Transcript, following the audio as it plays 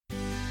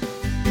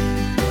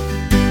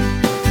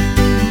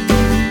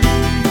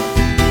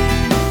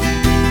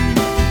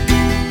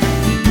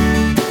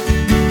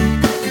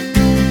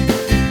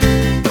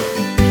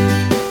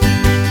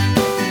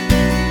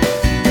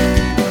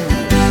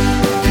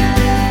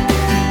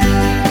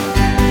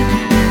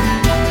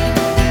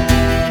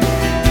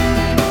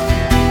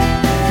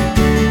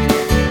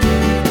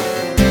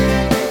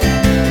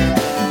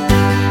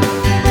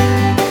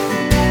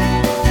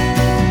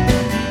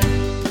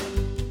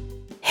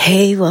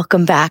Hey,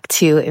 welcome back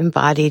to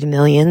Embodied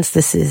Millions.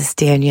 This is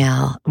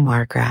Danielle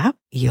Margraf,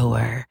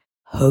 your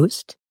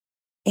host.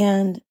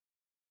 And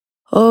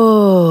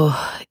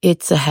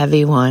it's a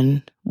heavy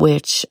one,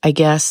 which I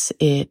guess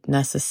it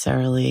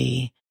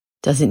necessarily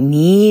doesn't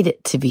need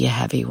to be a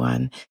heavy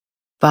one.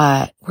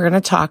 But we're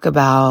going to talk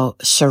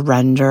about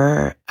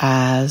surrender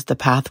as the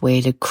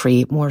pathway to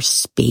create more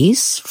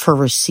space for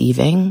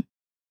receiving.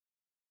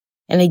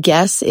 And I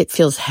guess it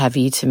feels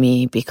heavy to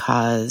me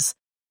because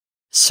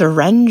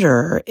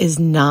surrender is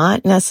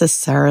not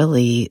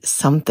necessarily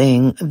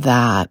something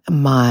that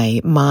my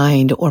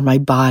mind or my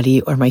body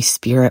or my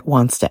spirit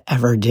wants to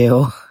ever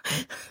do.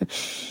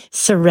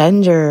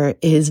 Surrender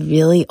is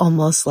really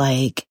almost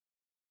like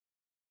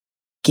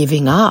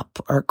giving up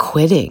or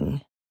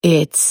quitting.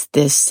 It's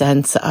this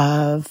sense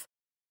of,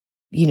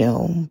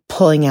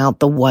 pulling out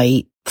the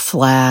white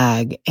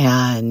flag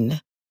and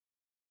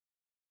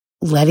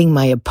letting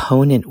my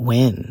opponent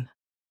win.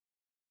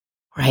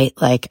 Right?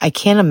 Like, I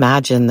can't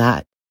imagine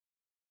that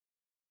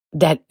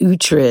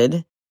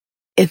Uhtred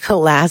in the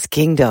Last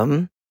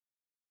Kingdom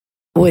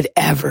would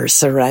ever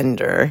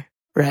surrender,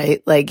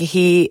 right? Like,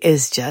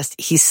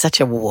 he's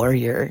such a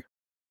warrior.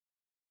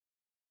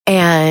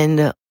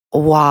 And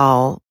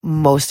while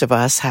most of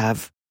us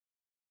have,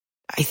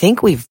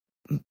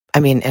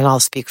 and I'll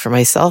speak for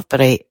myself,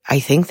 but I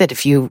think that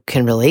if you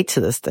can relate to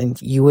this, then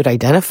you would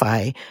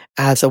identify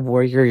as a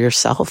warrior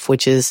yourself,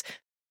 which is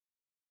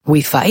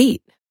we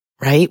fight.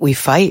 Right? We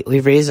fight, we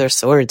raise our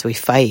swords, we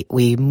fight,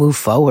 we move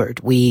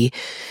forward.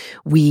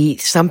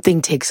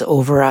 Something takes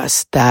over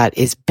us that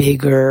is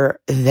bigger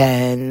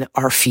than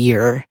our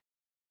fear.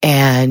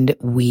 And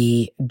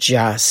we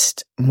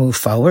just move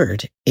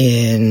forward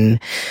in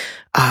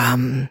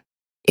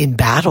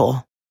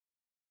battle,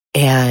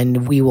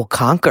 and we will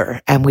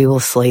conquer and we will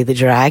slay the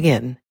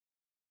dragon.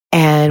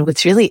 And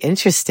what's really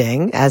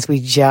interesting, as we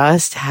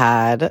just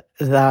had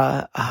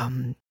the,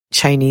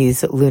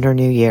 Chinese Lunar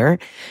New Year,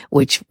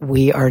 which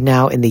we are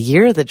now in the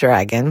year of the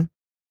dragon,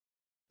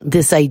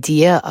 this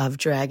idea of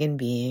dragon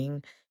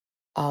being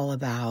all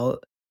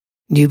about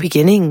new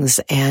beginnings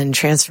and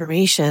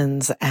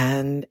transformations.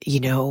 And,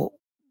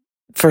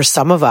 for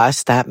some of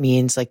us, that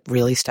means like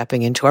really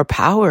stepping into our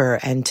power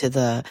and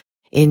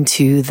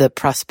into the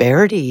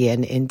prosperity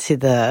and into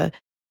the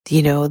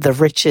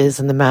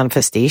riches and the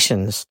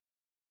manifestations.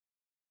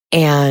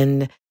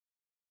 And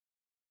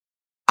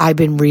I've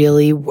been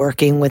really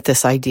working with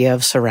this idea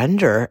of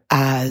surrender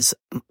as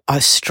a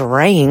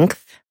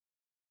strength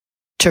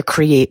to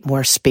create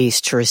more space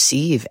to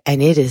receive.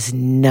 And it is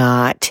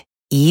not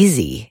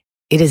easy.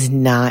 It is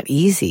not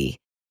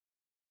easy.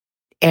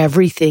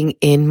 Everything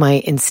in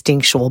my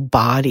instinctual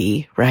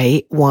body,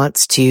 right,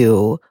 wants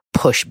to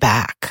push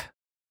back,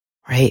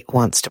 right?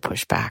 Wants to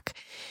push back.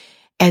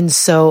 And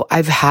so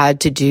I've had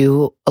to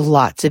do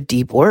lots of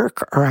deep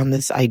work around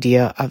this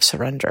idea of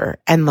surrender.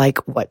 And like,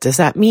 what does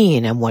that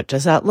mean? And what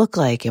does that look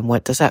like? And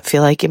what does that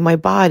feel like in my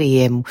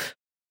body? And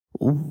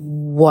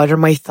what are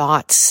my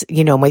thoughts?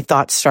 My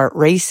thoughts start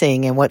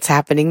racing and what's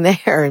happening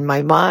there in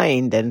my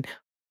mind. And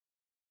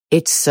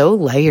it's so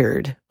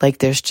layered. Like,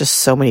 there's just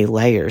so many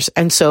layers.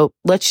 And so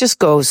let's just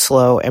go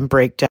slow and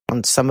break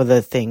down some of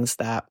the things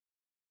that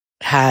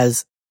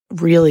has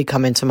really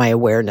come into my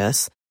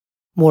awareness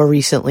more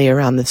recently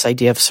around this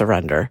idea of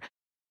surrender.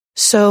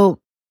 So,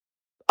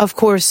 of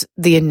course,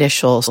 the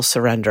initial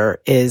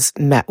surrender is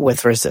met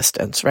with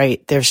resistance,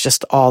 right? There's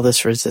just all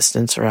this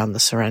resistance around the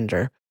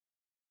surrender.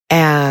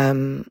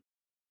 And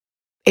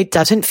it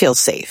doesn't feel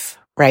safe,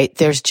 right?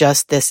 There's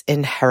just this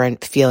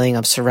inherent feeling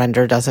of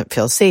surrender doesn't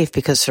feel safe,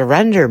 because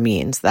surrender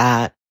means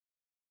that,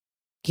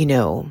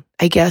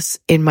 I guess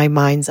in my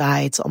mind's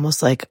eye, it's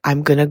almost like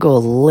I'm going to go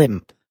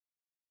limp.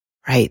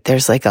 Right?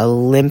 There's like a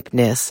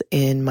limpness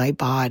in my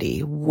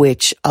body,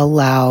 which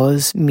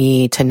allows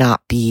me to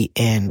not be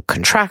in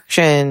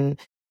contraction.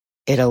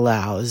 It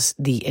allows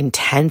the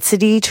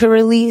intensity to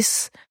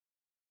release.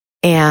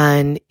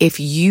 And if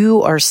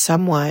you are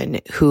someone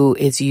who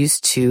is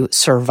used to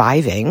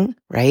surviving,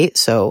 right?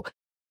 So,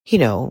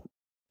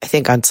 I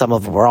think on some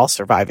level we're all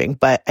surviving,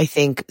 but I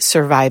think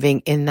surviving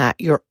in that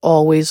you're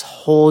always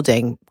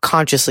holding,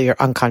 consciously or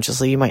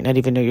unconsciously, you might not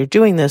even know you're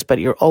doing this, but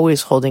you're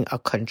always holding a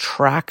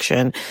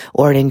contraction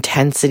or an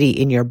intensity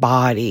in your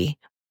body,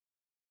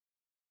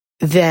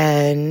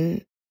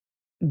 then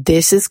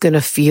this is going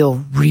to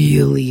feel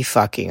really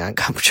fucking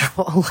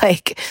uncomfortable.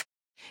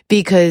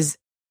 Because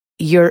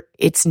we're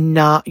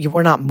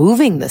not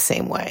moving the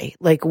same way.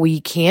 Like,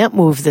 we can't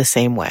move the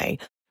same way,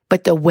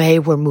 but the way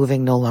we're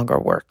moving no longer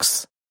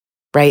works.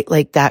 Right?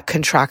 Like, that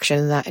contraction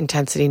and that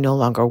intensity no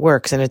longer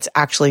works. And it's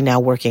actually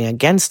now working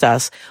against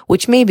us,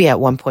 which maybe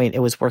at one point it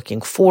was working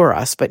for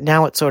us, but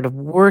now it's sort of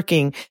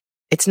working.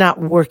 It's not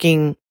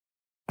working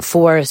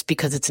for us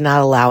because it's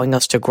not allowing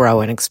us to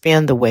grow and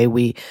expand the way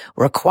we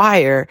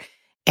require.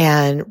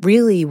 And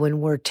really, when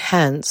we're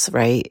tense,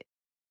 right,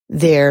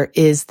 there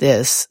is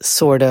this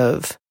sort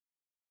of,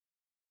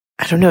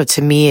 I don't know,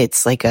 to me,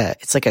 it's like a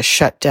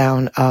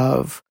shutdown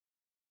of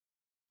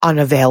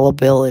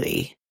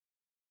unavailability.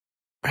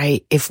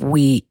 right?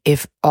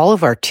 If all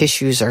of our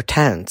tissues are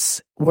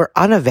tense, we're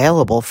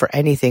unavailable for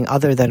anything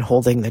other than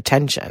holding the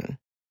tension.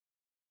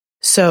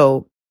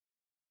 So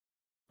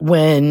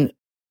when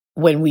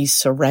we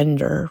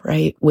surrender,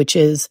 right, which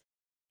is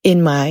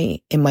in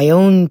my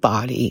own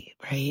body,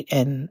 right,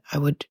 and I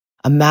would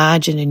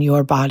imagine in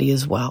your body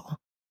as well,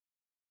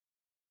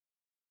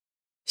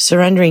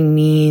 surrendering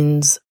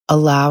means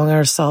allowing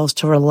ourselves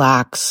to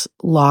relax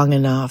long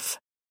enough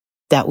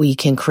that we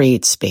can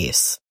create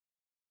space.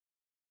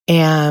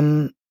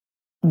 And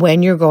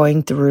when you're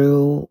going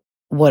through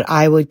what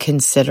I would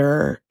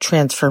consider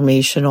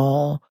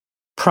transformational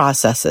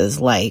processes,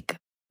 like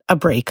a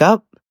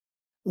breakup,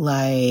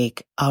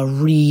 like a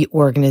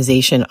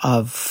reorganization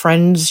of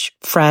friends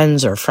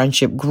or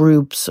friendship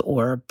groups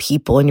or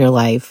people in your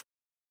life,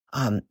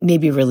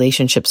 maybe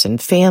relationships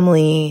and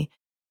family,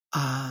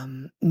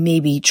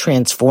 maybe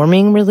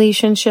transforming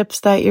relationships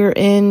that you're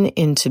in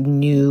into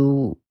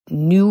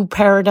new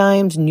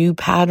paradigms, new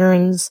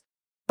patterns,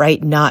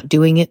 right? Not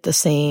doing it the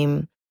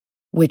same,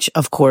 which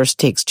of course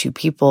takes two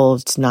people.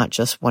 It's not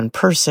just one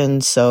person.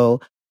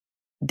 So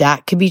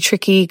that could be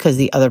tricky because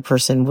the other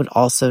person would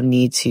also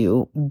need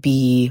to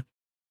be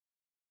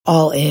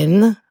all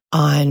in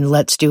on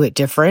let's do it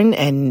different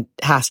and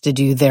has to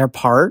do their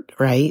part,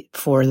 right,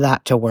 for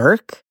that to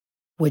work,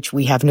 which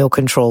we have no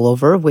control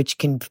over, which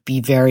can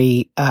be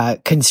very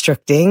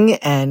constricting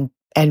and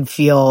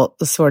feel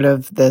sort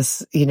of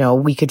this,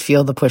 we could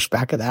feel the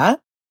pushback of that.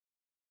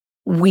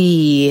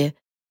 We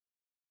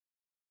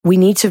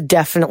need to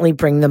definitely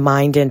bring the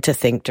mind in to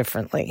think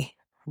differently,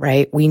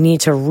 right? We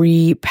need to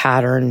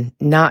repattern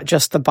not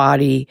just the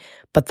body,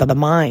 but the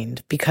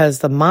mind, because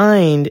the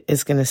mind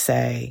is going to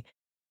say,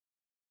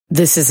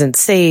 this isn't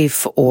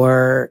safe,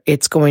 or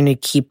it's going to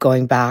keep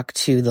going back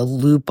to the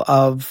loop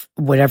of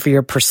whatever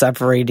you're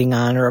perseverating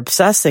on or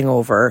obsessing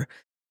over,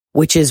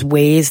 which is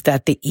ways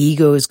that the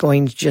ego is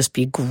going to just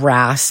be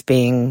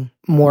grasping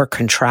more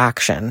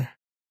contraction,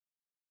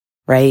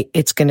 right?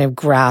 It's going to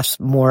grasp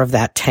more of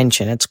that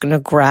tension. It's going to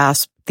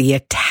grasp the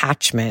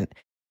attachment,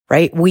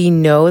 right? We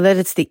know that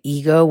it's the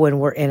ego when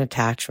we're in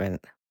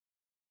attachment.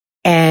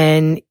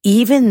 And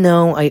even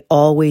though I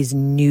always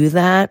knew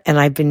that, and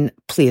I've been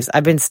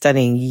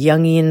studying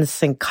Jungian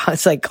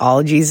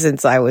psychology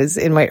since I was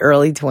in my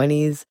early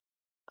 20s.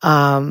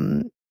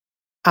 I've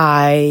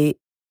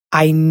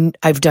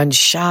done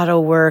shadow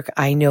work.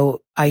 I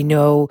know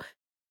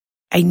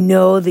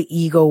the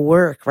ego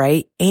work,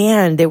 right?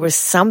 And there was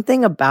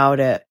something about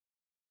it.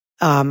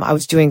 I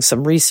was doing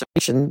some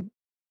research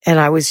and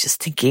I was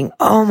just thinking,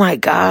 oh my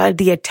God,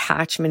 the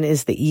attachment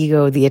is the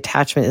ego. The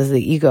attachment is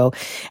the ego.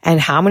 And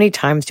how many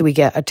times do we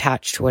get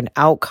attached to an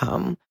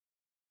outcome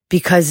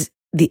because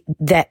we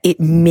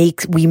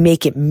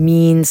make it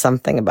mean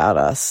something about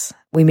us.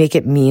 We make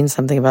it mean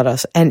something about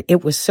us. And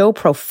it was so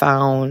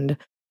profound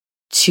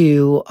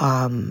to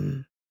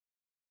come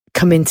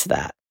into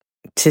that,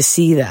 to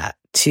see that,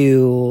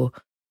 to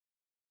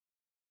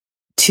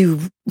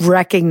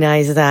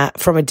recognize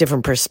that from a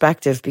different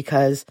perspective,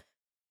 because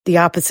the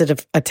opposite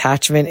of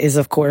attachment is,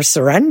 of course,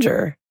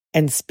 surrender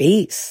and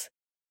space.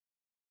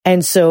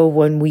 And so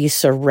when we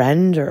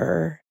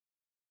surrender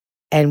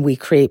and we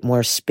create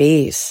more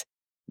space,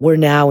 we're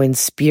now in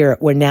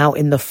spirit. We're now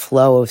in the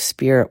flow of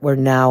spirit. We're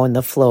now in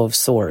the flow of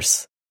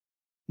source.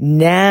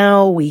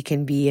 Now we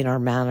can be in our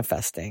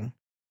manifesting,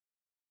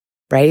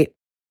 right?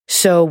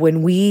 So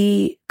when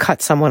we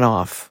cut someone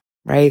off,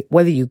 right,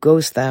 whether you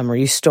ghost them or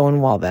you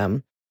stonewall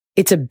them,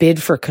 it's a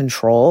bid for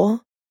control.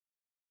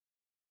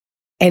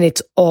 And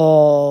it's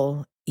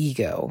all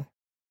ego.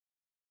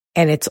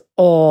 And it's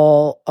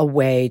all a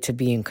way to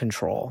be in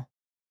control,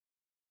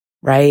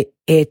 right?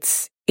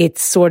 It's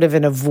sort of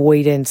an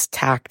avoidance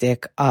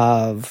tactic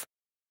of,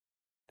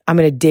 I'm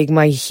going to dig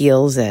my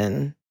heels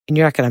in and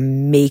you're not going to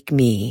make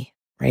me,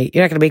 right?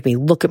 You're not going to make me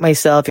look at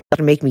myself. You're not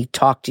going to make me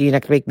talk to you. You're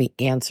not going to make me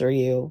answer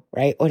you,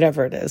 right?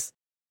 Whatever it is.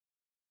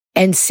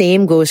 And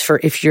same goes for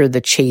if you're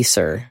the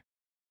chaser,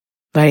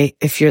 right?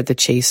 If you're the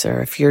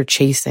chaser, if you're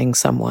chasing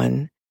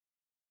someone,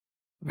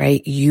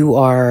 right? You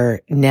are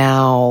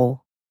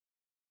now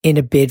in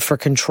a bid for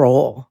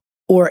control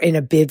or in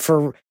a bid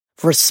for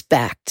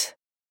respect,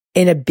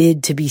 in a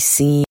bid to be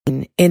seen,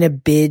 in a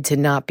bid to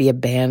not be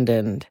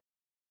abandoned,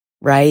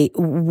 right?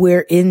 We're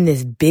in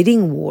this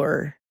bidding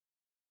war,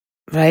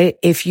 right?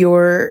 If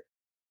you're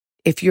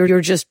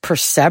just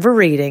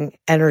perseverating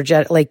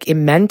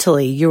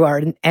mentally, you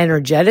are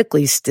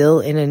energetically still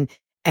in an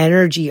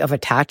energy of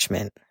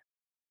attachment.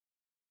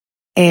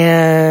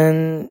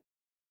 And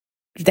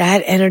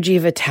that energy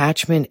of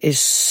attachment is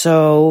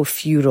so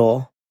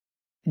futile,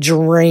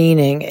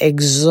 draining,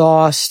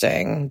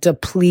 exhausting,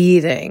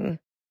 depleting,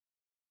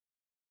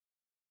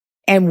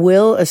 and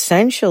will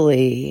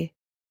essentially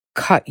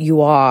cut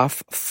you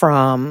off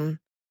from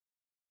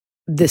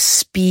the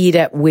speed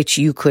at which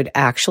you could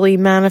actually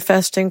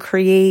manifest and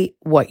create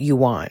what you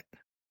want.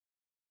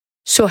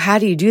 So how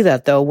do you do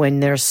that though when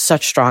there's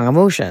such strong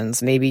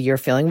emotions? Maybe you're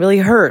feeling really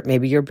hurt.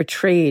 Maybe you're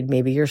betrayed.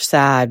 Maybe you're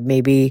sad.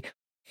 Maybe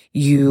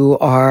you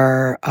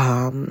are,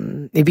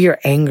 maybe you're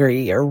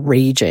angry or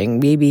raging.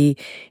 Maybe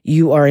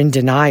you are in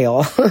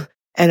denial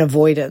and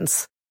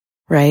avoidance,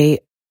 right?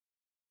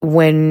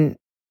 When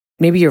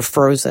maybe you're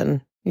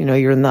frozen,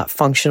 you're in that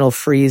functional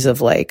freeze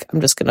of like,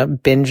 I'm just going to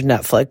binge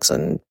Netflix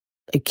and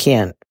I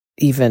can't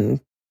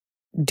even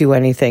do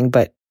anything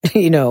but,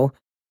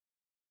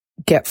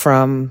 get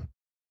from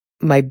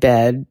my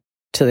bed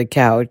to the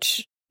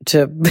couch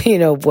to,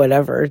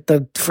 whatever,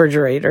 the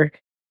refrigerator.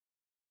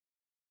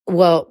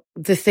 Well,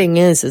 the thing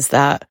is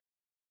that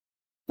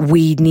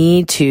we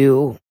need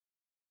to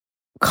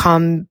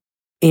come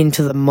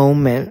into the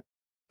moment,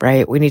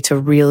 right? We need to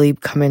really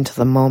come into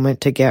the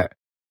moment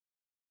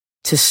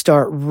to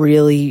start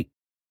really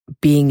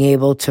being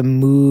able to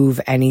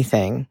move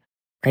anything,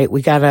 right?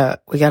 We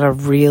gotta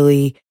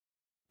really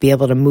be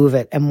able to move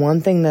it. And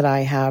one thing that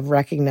I have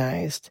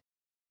recognized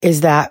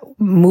is that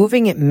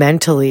moving it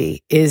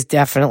mentally is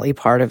definitely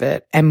part of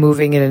it, and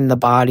moving it in the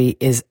body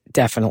is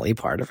definitely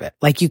part of it.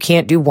 Like, you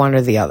can't do one or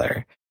the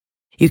other.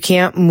 You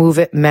can't move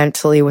it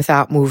mentally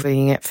without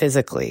moving it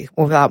physically,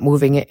 without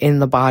moving it in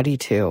the body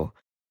too.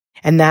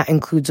 And that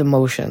includes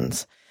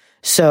emotions.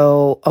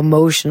 So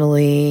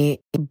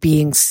emotionally,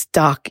 being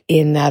stuck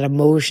in that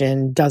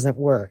emotion doesn't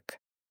work,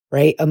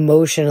 right?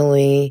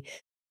 Emotionally,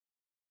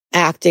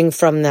 acting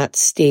from that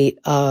state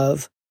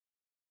of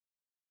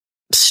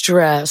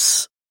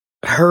stress,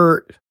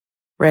 hurt,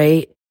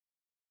 right?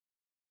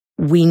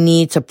 We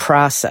need to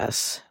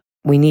process.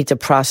 We need to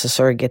process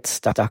or get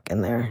stuck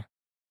in there.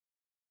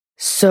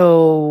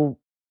 So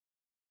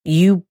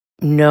you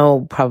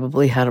know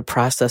probably how to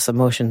process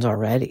emotions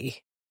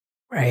already,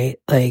 right?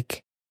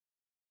 Like,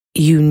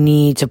 you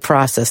need to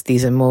process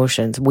these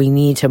emotions. We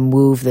need to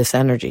move this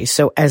energy.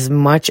 So as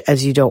much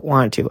as you don't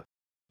want to,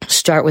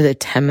 start with a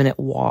 10-minute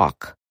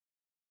walk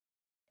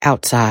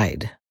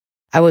outside.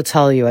 I will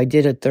tell you, I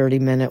did a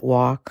 30-minute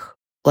walk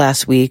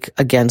last week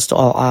against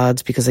all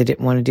odds because I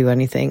didn't want to do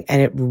anything.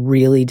 And it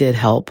really did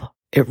help.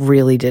 It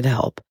really did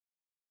help.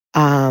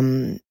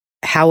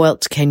 How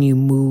else can you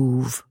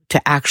move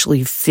to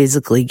actually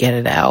physically get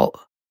it out?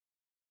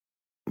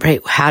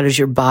 Right? How does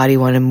your body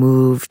want to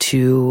move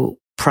to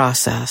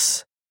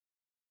process?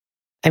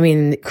 I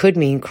mean, it could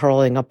mean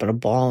curling up in a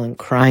ball and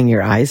crying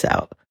your eyes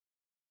out.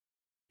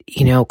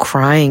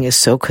 Crying is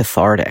so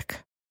cathartic.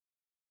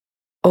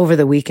 Over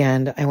the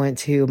weekend, I went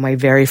to my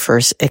very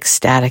first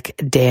ecstatic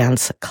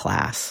dance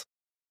class.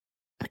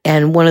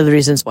 And one of the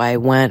reasons why I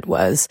went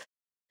was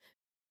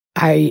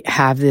I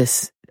had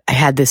this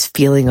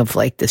feeling of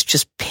like this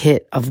just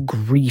pit of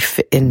grief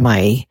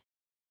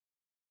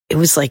it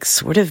was like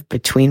sort of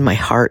between my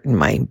heart and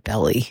my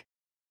belly.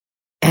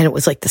 And it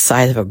was like the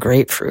size of a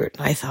grapefruit.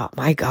 And I thought,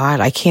 my God,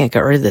 I can't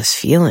get rid of this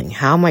feeling.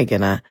 How am I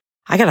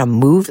gotta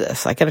move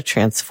this. I gotta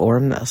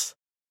transform this.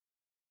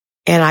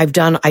 And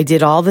I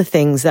did all the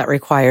things that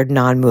required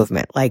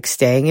non-movement, like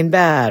staying in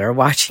bed or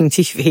watching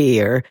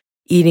TV or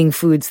eating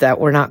foods that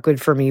were not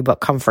good for me, but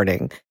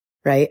comforting,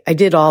 right? I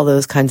did all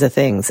those kinds of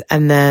things.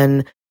 And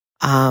then,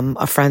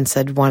 a friend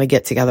said, want to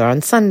get together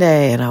on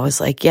Sunday? And I was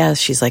like, yes.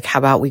 She's like, how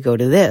about we go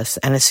to this?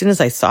 And as soon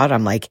as I saw it,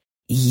 I'm like,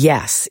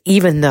 yes,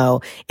 even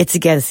though it's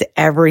against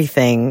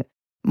everything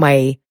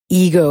my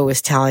ego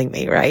is telling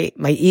me, right?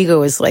 My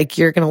ego is like,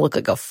 you're going to look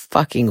like a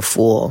fucking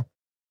fool.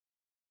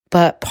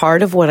 But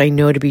part of what I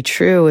know to be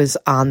true is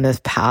on this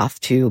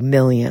path to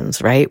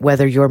millions, right?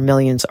 Whether your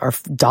millions are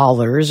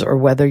dollars or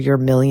whether your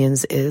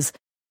millions is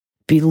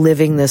be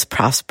living this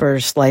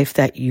prosperous life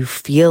that you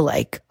feel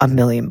like $1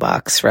 million,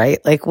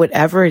 right? Like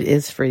whatever it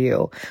is for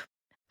you,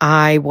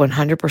 I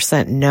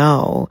 100%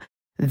 know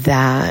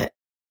that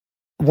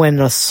when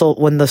the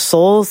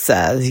soul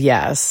says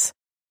yes,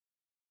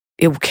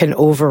 it can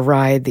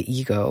override the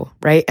ego,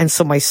 right? And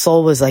so my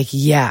soul was like,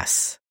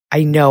 yes,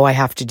 I know I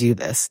have to do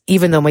this.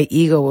 Even though my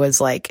ego was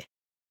like,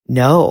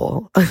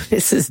 no,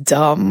 this is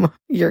dumb.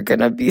 You're going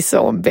to be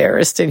so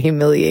embarrassed and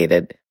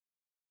humiliated.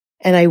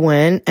 And I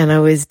went, and I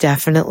was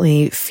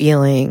definitely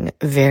feeling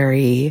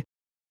very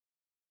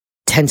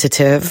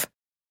tentative.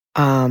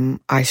 I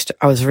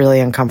was really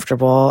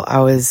uncomfortable.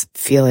 I was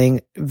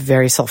feeling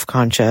very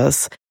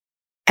self-conscious.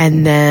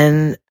 And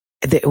then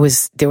there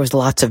was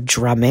lots of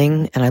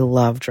drumming, and I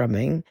love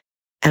drumming.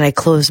 And I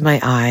closed my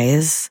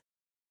eyes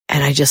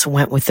and I just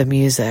went with the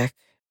music.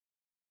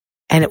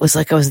 And it was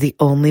like I was the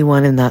only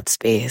one in that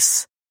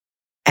space.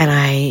 And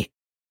I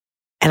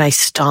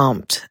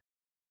stomped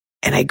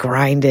and I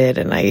grinded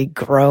and I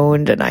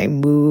groaned and I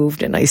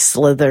moved and I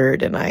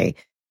slithered and I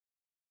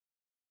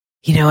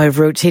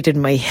rotated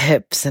my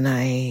hips and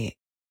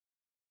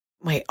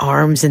my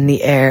arms in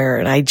the air,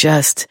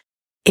 and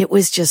it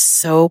was just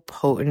so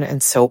potent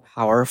and so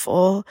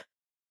powerful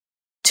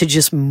to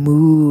just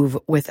move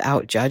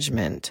without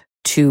judgment,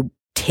 to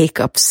take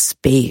up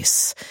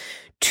space,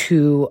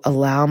 to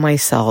allow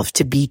myself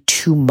to be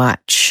too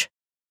much,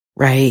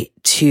 right?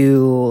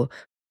 To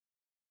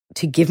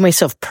give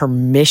myself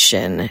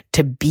permission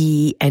to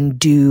be and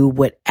do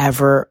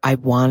whatever I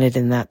wanted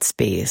in that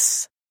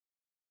space.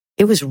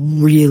 It was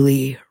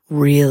really,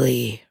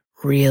 really,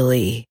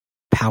 really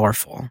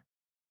powerful.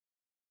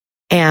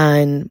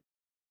 And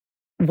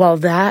while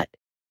that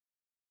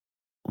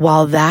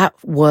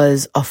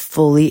was a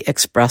fully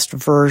expressed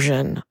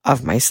version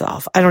of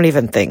myself, I don't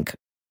even think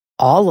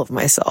all of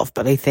myself,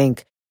 but I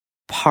think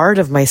part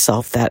of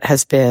myself that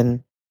has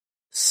been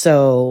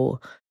so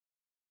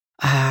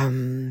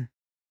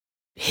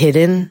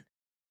hidden,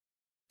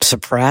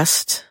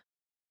 suppressed,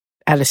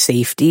 out of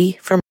safety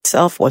for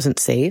myself, wasn't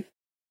safe,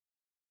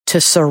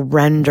 to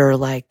surrender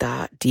like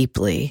that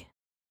deeply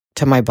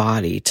to my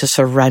body, to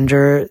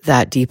surrender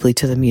that deeply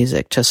to the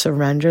music, to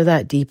surrender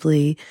that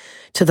deeply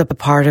to the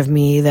part of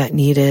me that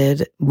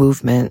needed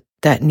movement,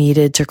 that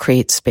needed to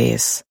create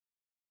space.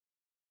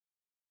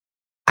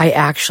 I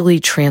actually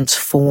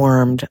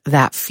transformed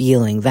that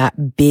feeling,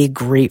 that big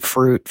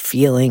grapefruit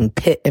feeling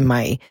pit in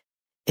my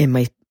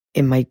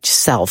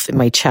chest, in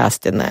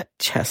that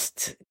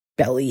chest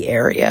belly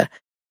area,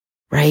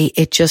 right?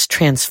 It just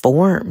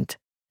transformed.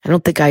 I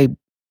don't think I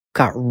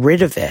got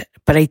rid of it,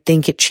 but I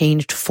think it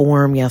changed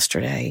form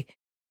yesterday.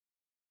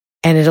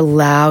 And it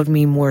allowed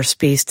me more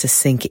space to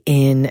sink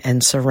in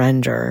and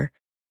surrender,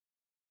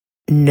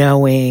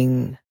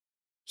 knowing,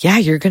 yeah,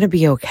 you're going to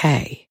be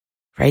okay,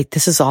 right?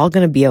 This is all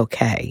going to be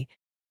okay.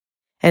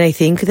 And I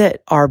think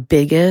that our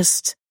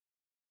biggest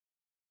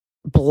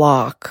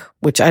block,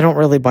 which I don't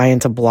really buy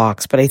into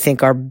blocks, but I think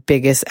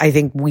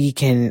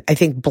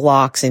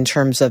blocks in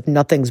terms of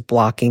nothing's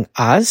blocking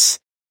us,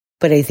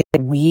 but I think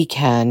we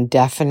can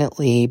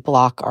definitely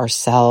block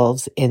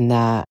ourselves in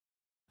that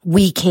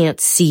we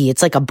can't see.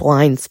 It's like a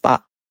blind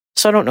spot.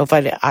 So I don't know if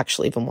I'd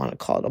actually even want to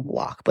call it a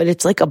block, but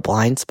it's like a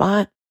blind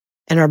spot.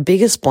 And our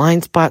biggest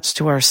blind spots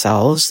to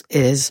ourselves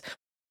is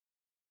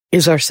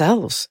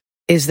ourselves,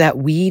 is that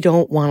we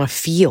don't want to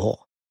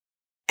feel.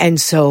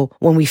 And so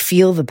when we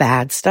feel the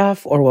bad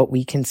stuff, or what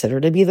we consider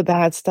to be the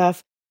bad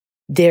stuff,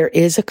 there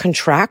is a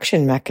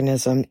contraction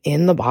mechanism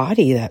in the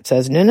body that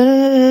says,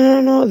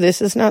 no,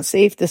 this is not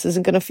safe. This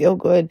isn't going to feel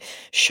good.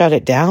 Shut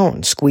it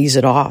down, squeeze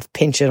it off,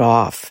 pinch it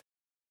off.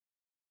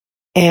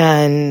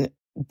 And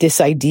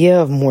this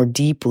idea of more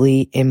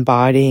deeply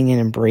embodying and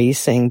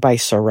embracing by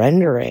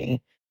surrendering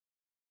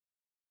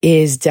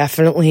is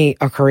definitely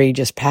a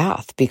courageous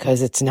path,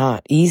 because it's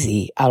not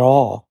easy at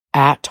all.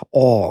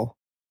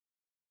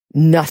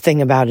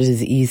 Nothing about it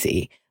is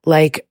easy.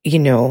 Like,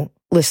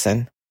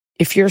 listen,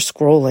 if you're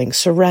scrolling,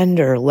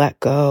 surrender, let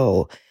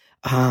go,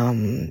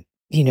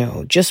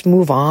 just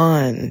move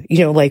on,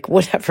 like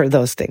whatever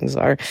those things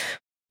are.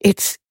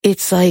 It's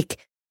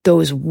like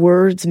those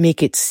words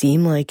make it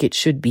seem like it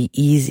should be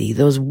easy.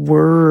 Those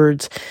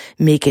words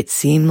make it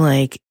seem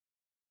like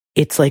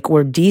it's like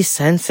we're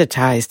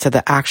desensitized to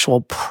the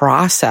actual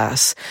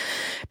process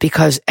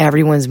because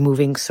everyone's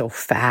moving so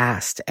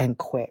fast and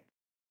quick.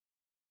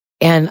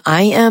 And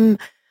I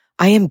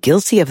am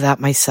guilty of that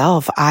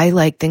myself. I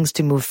like things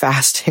to move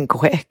fast and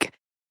quick,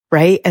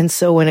 right? And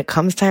so when it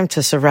comes time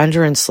to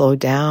surrender and slow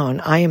down,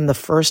 I am the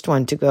first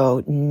one to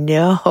go,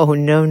 no.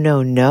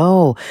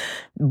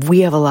 We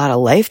have a lot of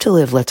life to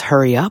live. Let's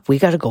hurry up. We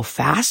got to go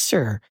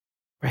faster,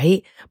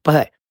 right?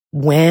 But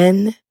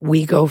when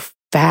we go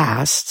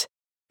fast,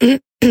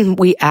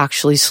 we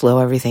actually slow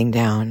everything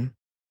down.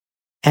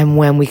 And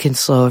when we can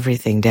slow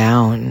everything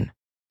down,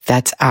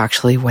 that's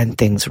actually when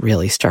things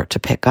really start to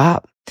pick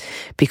up,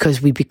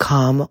 because we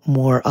become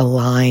more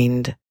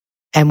aligned.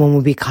 And when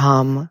we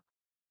become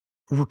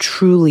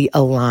truly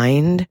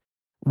aligned,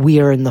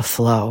 we are in the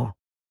flow.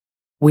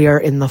 We are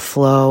in the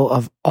flow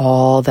of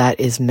all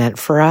that is meant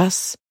for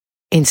us,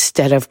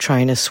 instead of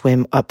trying to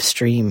swim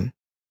upstream.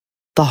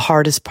 The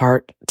hardest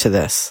part to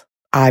this,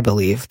 I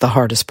believe,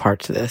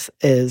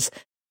 is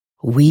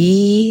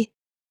we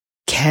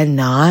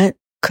cannot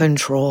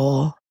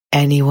control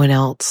anyone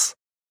else.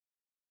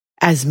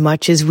 As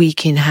much as we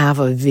can have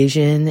a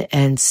vision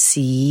and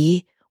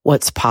see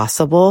what's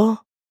possible,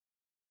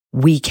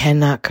 we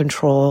cannot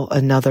control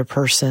another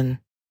person.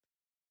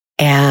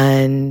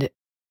 And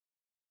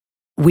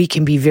we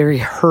can be very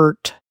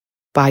hurt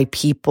by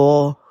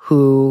people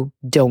who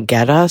don't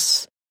get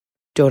us,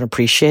 don't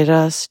appreciate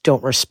us,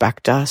 don't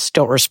respect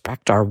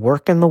our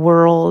work in the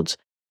world.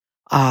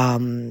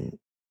 And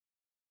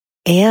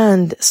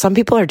some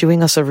people are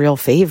doing us a real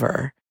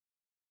favor.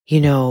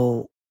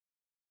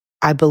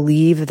 I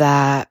believe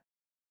that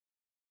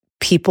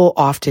people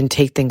often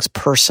take things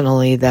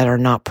personally that are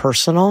not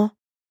personal,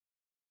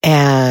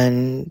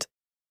 and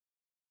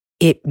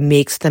it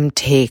makes them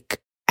take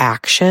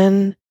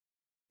action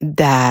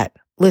that,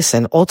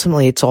 listen,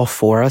 ultimately it's all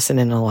for us and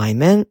in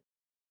alignment,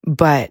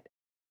 but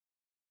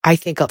I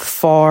think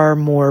far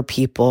more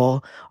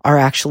people are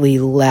actually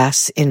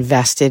less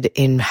invested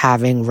in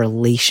having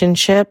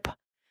relationship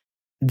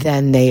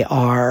than they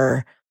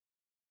are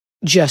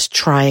just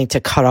trying to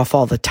cut off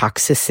all the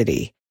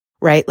toxicity,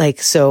 right?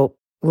 Like, so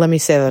let me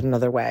say that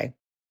another way.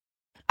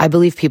 I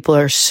believe people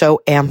are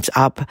so amped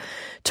up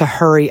to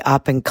hurry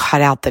up and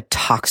cut out the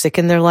toxic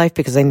in their life,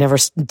 because they never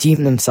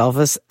deem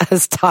themselves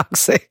as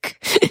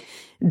toxic,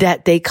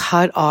 that they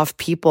cut off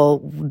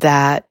people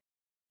that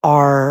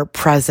are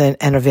present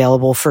and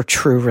available for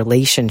true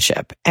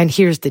relationship. And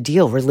here's the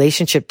deal.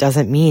 Relationship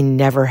doesn't mean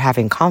never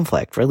having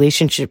conflict.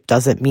 Relationship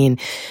doesn't mean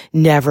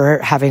never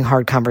having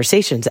hard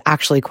conversations.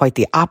 Actually, quite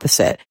the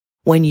opposite.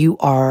 When you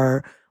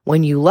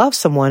love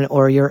someone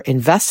or you're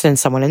invested in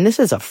someone, and this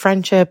is a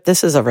friendship,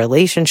 this is a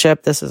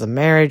relationship, this is a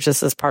marriage,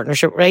 this is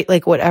partnership, right?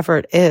 Like whatever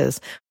it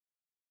is,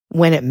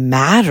 when it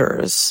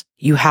matters,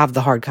 you have the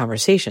hard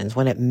conversations.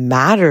 When it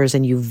matters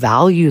and you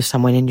value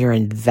someone and you're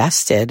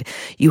invested,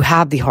 you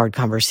have the hard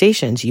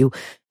conversations. You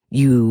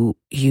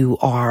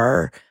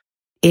are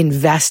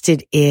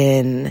invested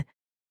in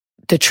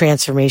the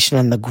transformation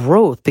and the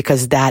growth,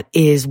 because that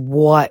is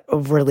what a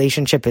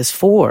relationship is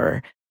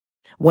for.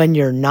 When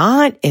you're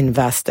not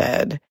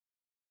invested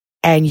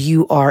and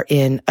you are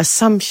in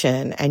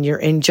assumption and you're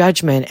in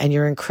judgment and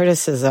you're in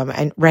criticism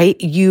and right,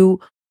 you're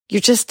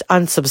just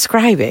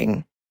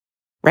unsubscribing.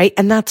 Right.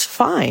 And that's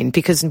fine,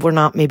 because we're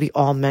not maybe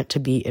all meant to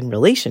be in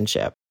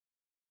relationship.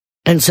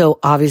 And so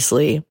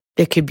obviously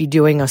it could be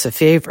doing us a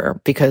favor,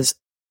 because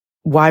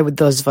why would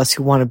those of us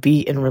who want to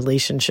be in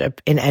relationship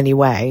in any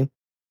way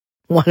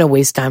want to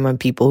waste time on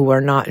people who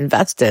are not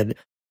invested?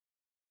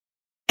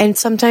 And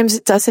sometimes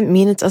it doesn't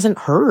mean it doesn't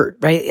hurt,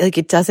 right? Like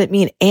it doesn't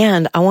mean,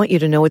 and I want you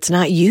to know it's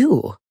not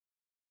you.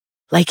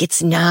 Like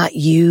it's not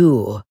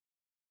you.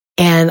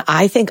 And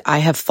I think I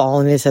have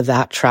fallen into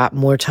that trap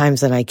more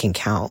times than I can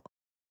count.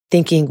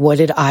 Thinking, what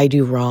did I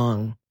do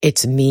wrong?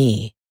 It's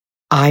me.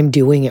 I'm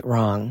doing it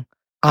wrong.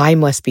 I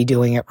must be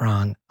doing it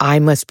wrong. I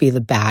must be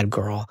the bad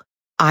girl.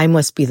 I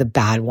must be the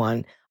bad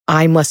one.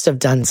 I must have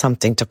done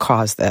something to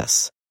cause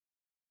this.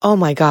 Oh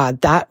my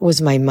God, that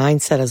was my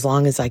mindset as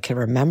long as I can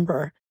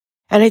remember.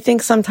 And I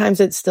think sometimes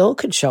it still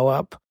could show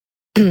up,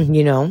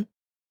 you know,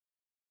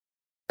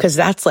 because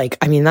that's like,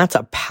 I mean, that's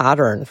a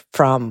pattern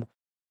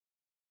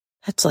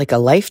that's like a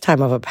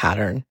lifetime of a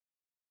pattern.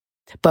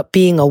 But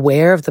being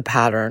aware of the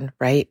pattern,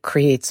 right,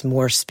 creates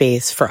more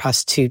space for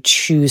us to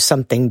choose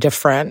something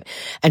different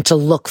and to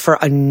look for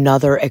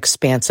another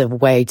expansive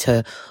way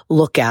to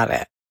look at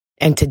it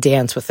and to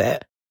dance with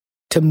it,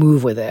 to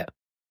move with it.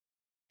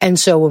 And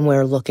so when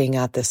we're looking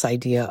at this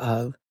idea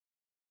of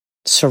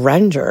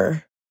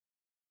surrender,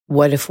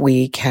 what if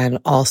we can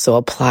also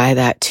apply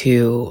that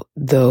to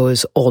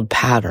those old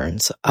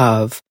patterns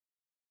of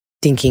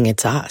thinking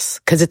it's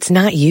us? Because it's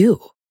not you,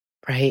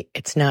 right?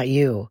 It's not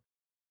you.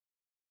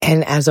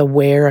 And as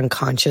aware and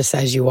conscious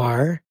as you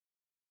are,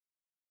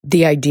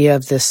 the idea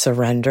of this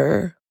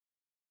surrender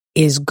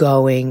is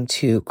going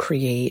to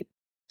create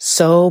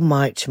so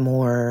much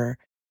more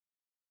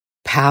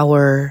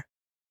power,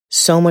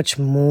 so much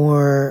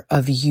more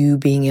of you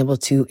being able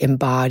to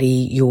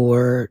embody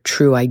your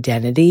true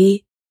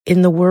identity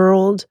in the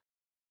world,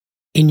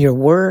 in your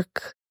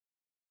work.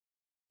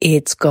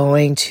 It's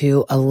going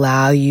to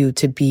allow you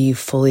to be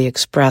fully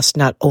expressed,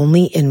 not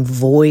only in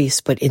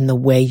voice, but in the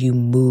way you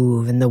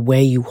move, in the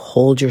way you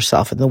hold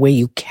yourself, in the way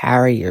you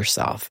carry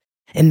yourself,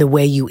 in the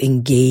way you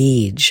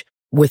engage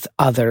with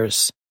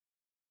others.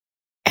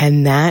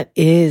 And that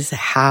is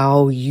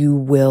how you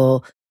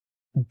will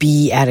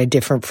be at a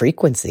different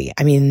frequency.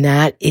 I mean,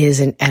 that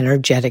is an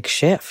energetic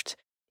shift,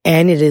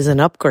 and it is an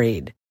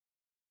upgrade.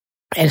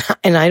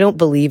 And I don't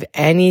believe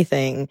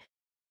anything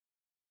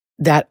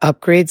that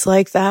upgrades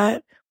like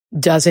that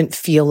doesn't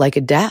feel like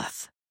a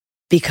death,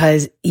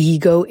 because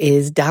ego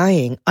is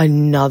dying.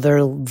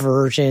 Another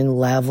version,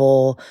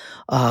 level,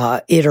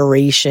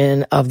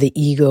 iteration of the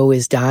ego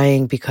is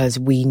dying, because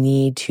we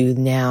need to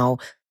now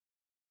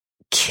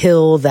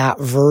kill that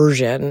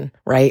version,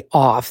 right,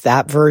 off.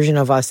 That version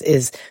of us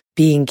is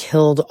being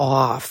killed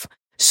off.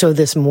 So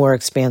this more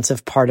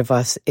expansive part of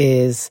us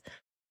is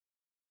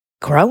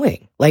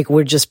growing. Like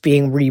we're just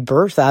being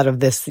rebirthed out of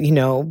this,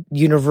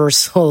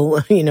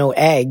 universal,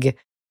 egg.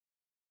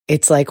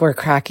 It's like we're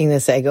cracking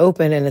this egg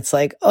open, and it's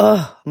like,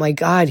 oh my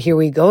God, here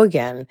we go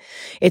again.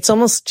 It's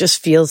almost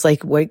just feels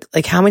like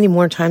how many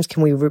more times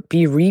can we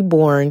be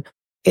reborn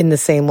in the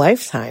same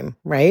lifetime,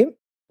 right?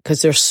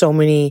 Because there's so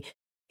many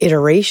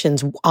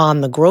iterations on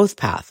the growth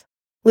path.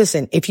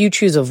 Listen, if you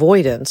choose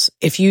avoidance,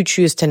 if you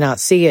choose to not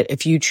see it,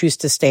 if you choose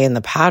to stay in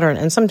the pattern,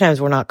 and sometimes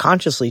we're not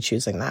consciously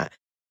choosing that,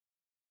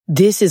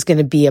 this is going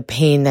to be a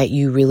pain that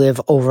you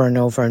relive over and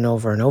over and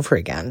over and over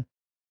again.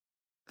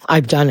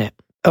 I've done it.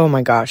 Oh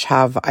my gosh,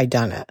 have I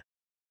done it?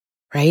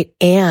 Right?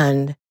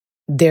 And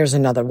there's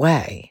another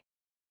way.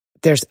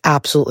 There's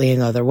absolutely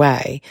another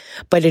way.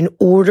 But in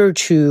order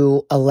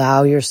to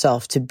allow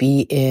yourself to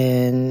be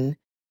in,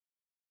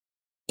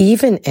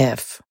 even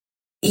if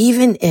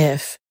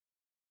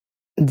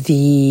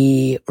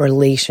the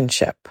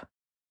relationship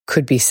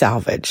could be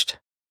salvaged,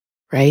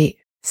 right?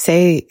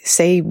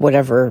 Say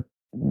whatever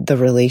the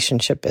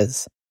relationship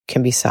is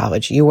can be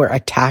salvaged. Your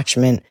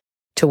attachment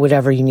to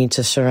whatever you need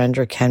to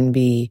surrender can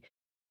be,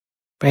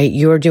 right?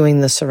 You're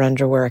doing the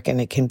surrender work and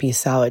it can be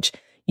salvaged.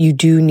 You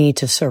do need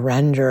to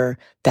surrender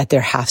that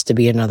there has to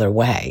be another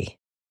way,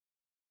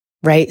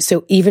 right?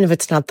 So even if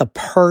it's not the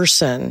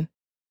person,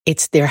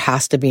 there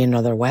has to be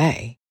another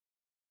way.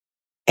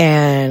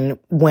 And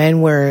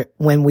when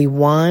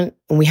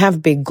we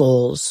have big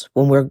goals,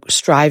 when we're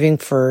striving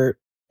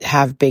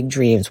have big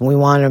dreams, when we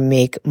want to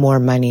make more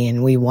money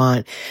and we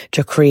want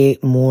to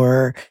create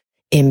more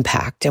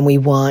impact and we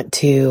want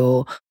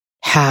to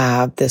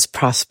have this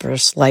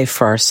prosperous life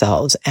for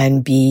ourselves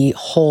and be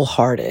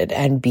wholehearted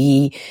and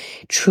be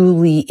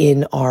truly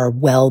in our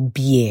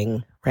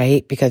well-being,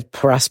 right? Because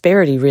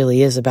prosperity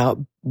really is about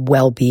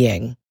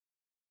well-being.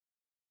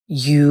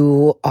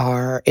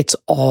 It's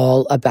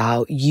all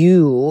about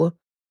you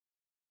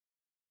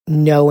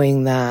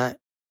knowing that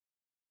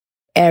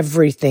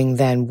everything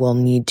then will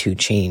need to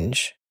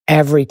change.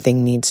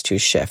 Everything needs to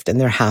shift,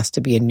 and there has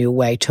to be a new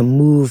way to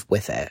move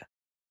with it.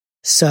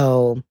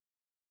 So,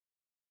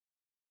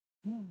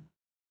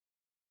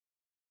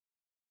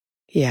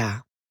 yeah,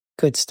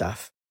 good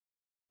stuff.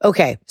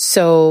 Okay,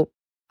 so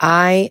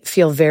I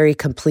feel very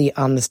complete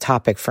on this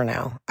topic for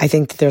now. I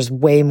think that there's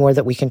way more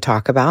that we can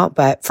talk about,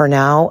 but for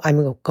now,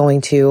 I'm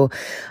going to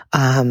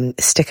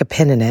stick a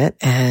pin in it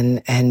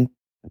and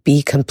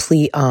be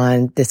complete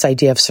on this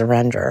idea of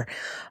surrender.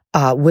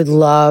 Would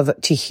love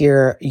to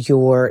hear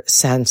your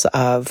sense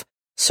of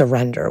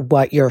surrender,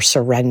 what you're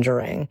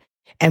surrendering.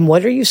 And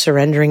what are you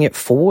surrendering it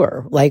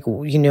for? Like,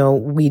 we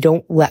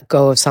don't let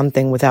go of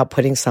something without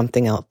putting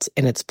something else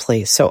in its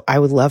place. So I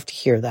would love to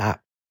hear that.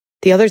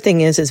 The other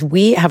thing is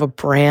we have a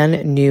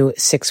brand new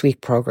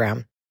 6-week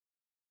program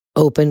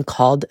open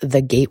called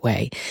The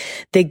Gateway.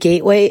 The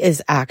Gateway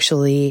is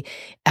actually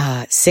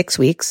 6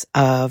 weeks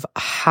of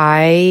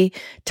high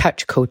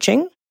touch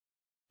coaching.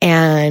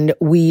 And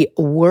we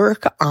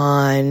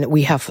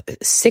have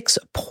 6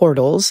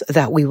 portals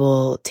that we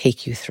will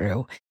take you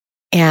through.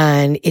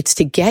 And it's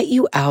to get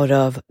you out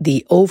of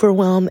the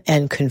overwhelm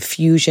and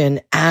confusion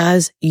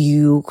as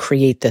you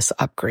create this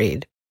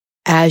upgrade,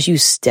 as you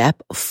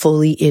step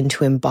fully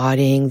into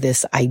embodying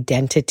this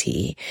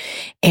identity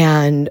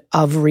and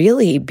of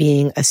really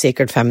being a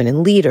sacred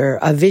feminine leader,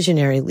 a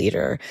visionary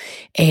leader,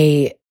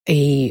 a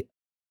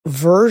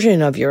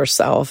version of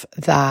yourself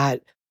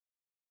that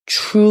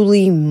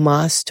truly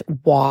must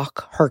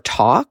walk her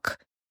talk.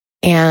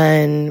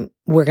 And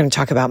we're going to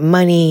talk about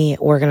money.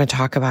 We're going to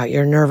talk about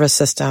your nervous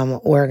system.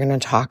 We're going to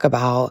talk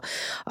about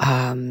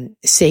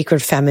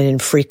sacred feminine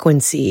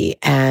frequency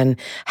and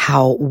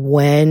how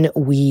when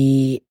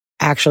we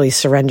actually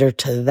surrender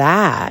to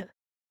that,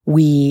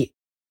 we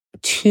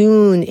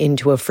tune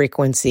into a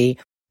frequency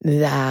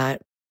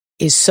that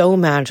is so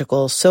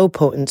magical, so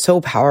potent,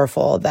 so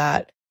powerful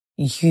that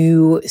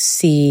you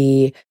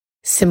see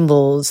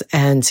symbols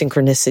and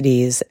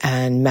synchronicities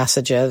and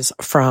messages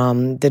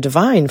from the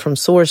divine, from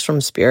source,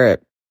 from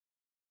spirit,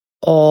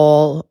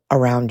 all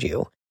around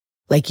you.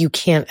 Like you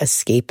can't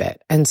escape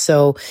it. And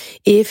so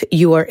if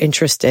you are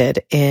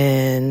interested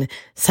in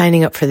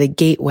signing up for the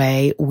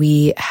Gateway,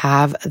 we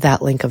have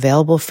that link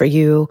available for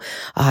you.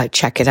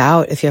 Check it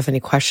out. If you have any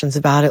questions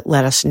about it,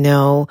 let us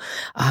know.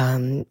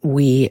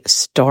 We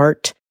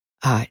start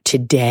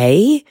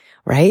today,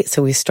 right?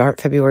 So we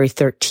start February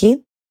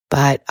 13th.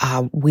 But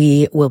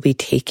we will be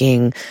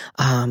taking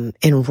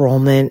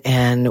enrollment,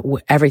 and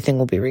everything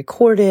will be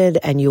recorded,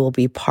 and you will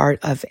be part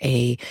of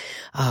a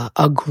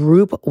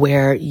group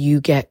where you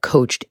get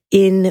coached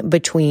in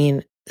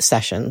between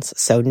sessions.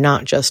 So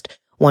not just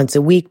once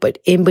a week, but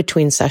in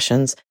between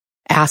sessions,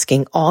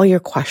 asking all your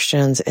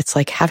questions. It's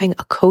like having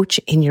a coach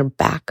in your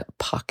back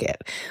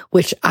pocket,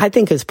 which I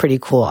think is pretty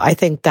cool. I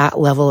think that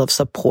level of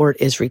support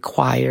is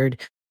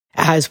required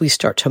as we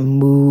start to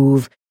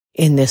move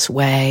in this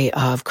way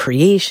of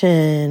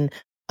creation,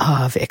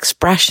 of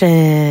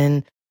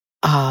expression,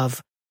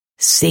 of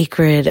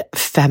sacred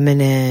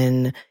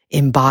feminine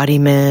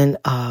embodiment,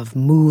 of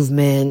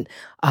movement,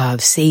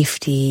 of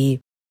safety,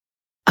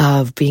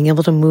 of being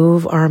able to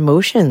move our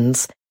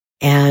emotions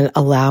and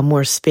allow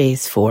more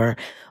space for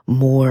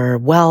more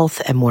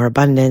wealth and more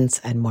abundance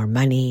and more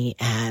money.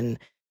 And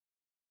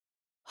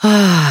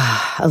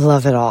I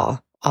love it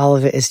all. All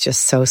of it is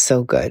just so,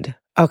 so good.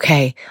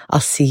 Okay, I'll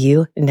see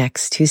you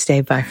next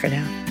Tuesday. Bye for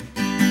now.